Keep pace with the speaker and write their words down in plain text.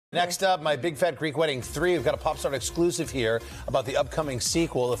Next up, My Big Fat Greek Wedding 3. We've got a pop star exclusive here about the upcoming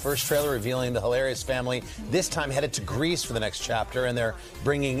sequel. The first trailer revealing the hilarious family, this time headed to Greece for the next chapter, and they're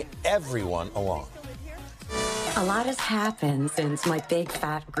bringing everyone along. A lot has happened since My Big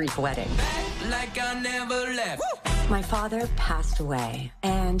Fat Greek Wedding. Like I never left. My father passed away,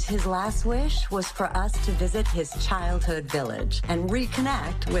 and his last wish was for us to visit his childhood village and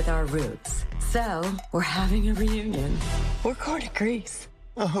reconnect with our roots. So, we're having a reunion. We're going to Greece.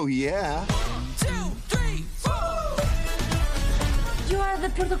 Oh, yeah? 1, 2, 3, 4. You are the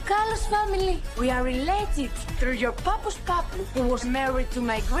Portokalos family. We are related through your papa's papa, who was married to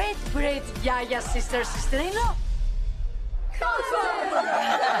my great Yaya's sister-in-law.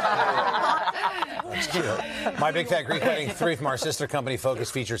 That's cute. My Big Fat Greek Wedding 3 from our sister company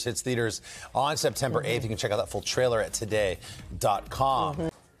Focus Features hits theaters on September 8th. You can check out that full trailer at today.com.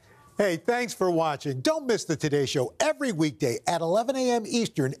 Hey, thanks for watching. Don't miss the Today Show every weekday at 11 a.m.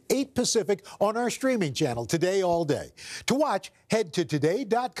 Eastern, 8 Pacific on our streaming channel, Today All Day. To watch, head to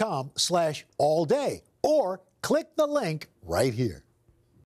today.com/allday or click the link right here.